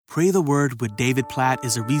Pray the Word with David Platt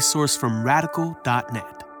is a resource from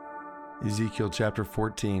radical.net. Ezekiel chapter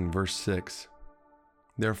 14, verse 6.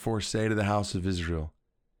 Therefore say to the house of Israel,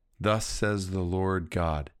 thus says the Lord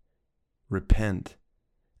God, repent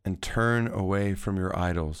and turn away from your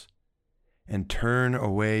idols, and turn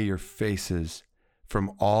away your faces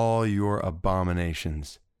from all your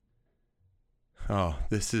abominations. Oh,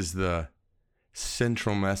 this is the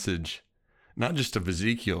central message, not just of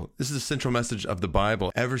Ezekiel. This is the central message of the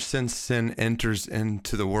Bible. Ever since sin enters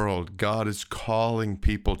into the world, God is calling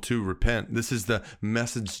people to repent. This is the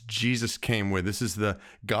message Jesus came with. This is the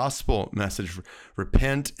gospel message.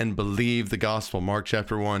 Repent and believe the gospel. Mark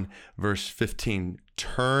chapter 1, verse 15.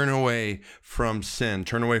 Turn away from sin.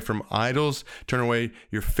 Turn away from idols. Turn away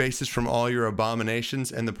your faces from all your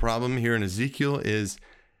abominations. And the problem here in Ezekiel is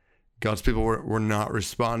God's people were not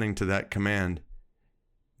responding to that command.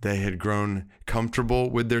 They had grown comfortable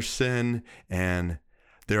with their sin and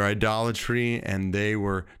their idolatry, and they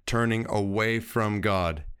were turning away from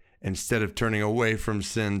God instead of turning away from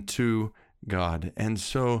sin to God. And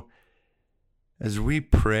so as we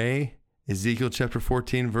pray Ezekiel chapter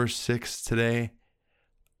 14, verse 6 today,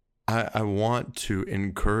 I want to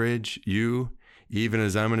encourage you, even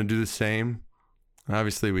as I'm going to do the same.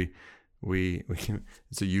 Obviously, we can,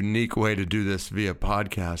 it's a unique way to do this via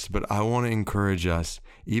podcast, but I want to encourage us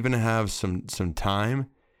even to have some time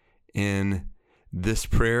in this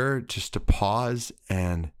prayer just to pause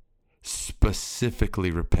and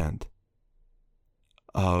specifically repent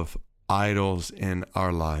of idols in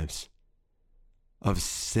our lives, of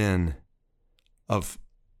sin, of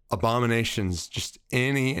abominations, just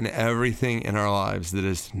any and everything in our lives that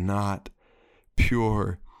is not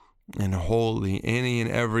pure and holy, any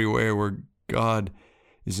and everywhere where God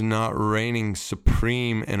is not reigning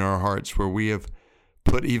supreme in our hearts, where we have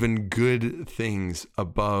put even good things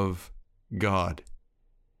above God.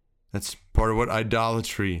 That's part of what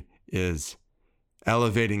idolatry is,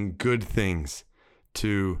 elevating good things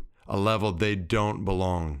to a level they don't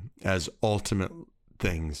belong as ultimate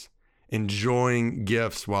things, enjoying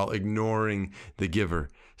gifts while ignoring the giver.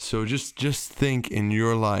 So just think in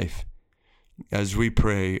your life, as we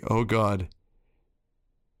pray, oh God,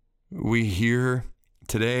 we hear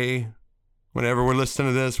today, whenever we're listening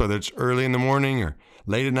to this, whether it's early in the morning or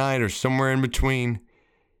late at night or somewhere in between,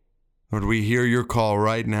 Lord, we hear your call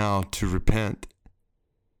right now to repent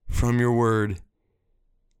from your word.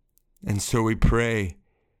 And so we pray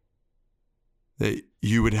that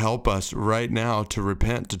you would help us right now to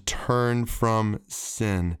repent, to turn from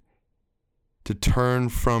sin, to turn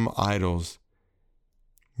from idols.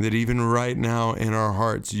 That even right now in our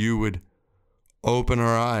hearts, you would open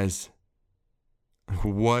our eyes.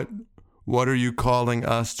 What are you calling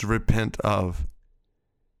us to repent of?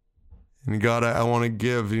 And God, I want to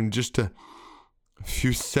give in just a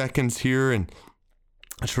few seconds here, and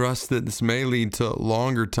I trust that this may lead to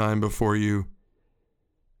longer time before you.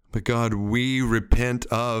 But God, we repent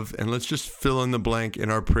of, and let's just fill in the blank in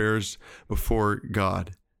our prayers before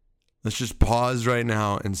God. Let's just pause right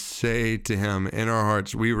now and say to him in our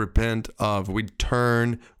hearts, we repent of, we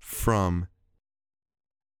turn from.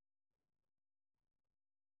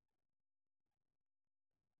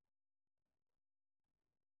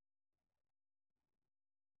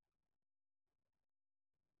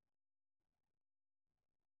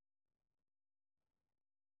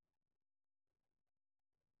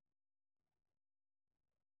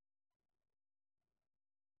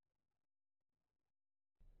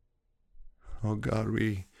 Oh God,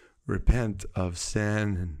 we repent of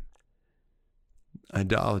sin and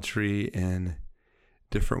idolatry in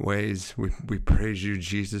different ways. We praise you,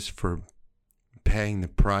 Jesus, for paying the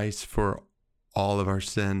price for all of our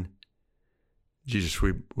sin. Jesus,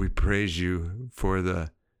 we praise you for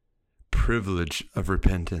the privilege of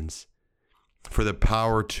repentance, for the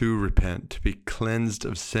power to repent, to be cleansed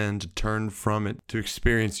of sin, to turn from it, to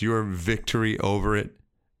experience your victory over it.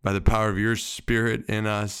 By the power of your Spirit in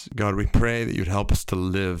us, God, we pray that you'd help us to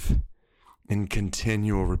live in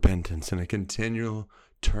continual repentance and a continual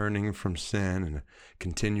turning from sin and a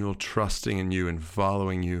continual trusting in you and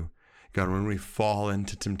following you. God, when we fall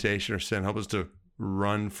into temptation or sin, help us to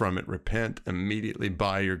run from it, repent immediately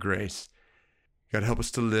by your grace. God, help us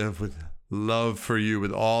to live with love for you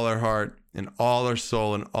with all our heart and all our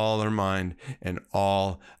soul and all our mind and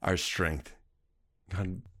all our strength.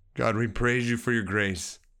 God, we praise you for your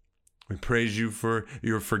grace. We praise you for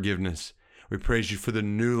your forgiveness. We praise you for the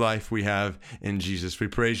new life we have in Jesus. We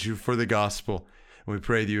praise you for the gospel. And we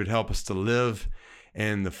pray that you would help us to live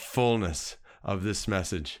in the fullness of this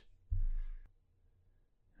message.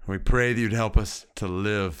 We pray that you'd help us to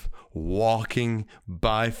live walking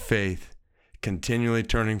by faith, continually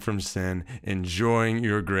turning from sin, enjoying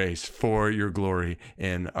your grace for your glory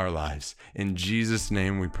in our lives. In Jesus'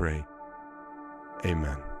 name we pray.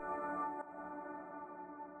 Amen.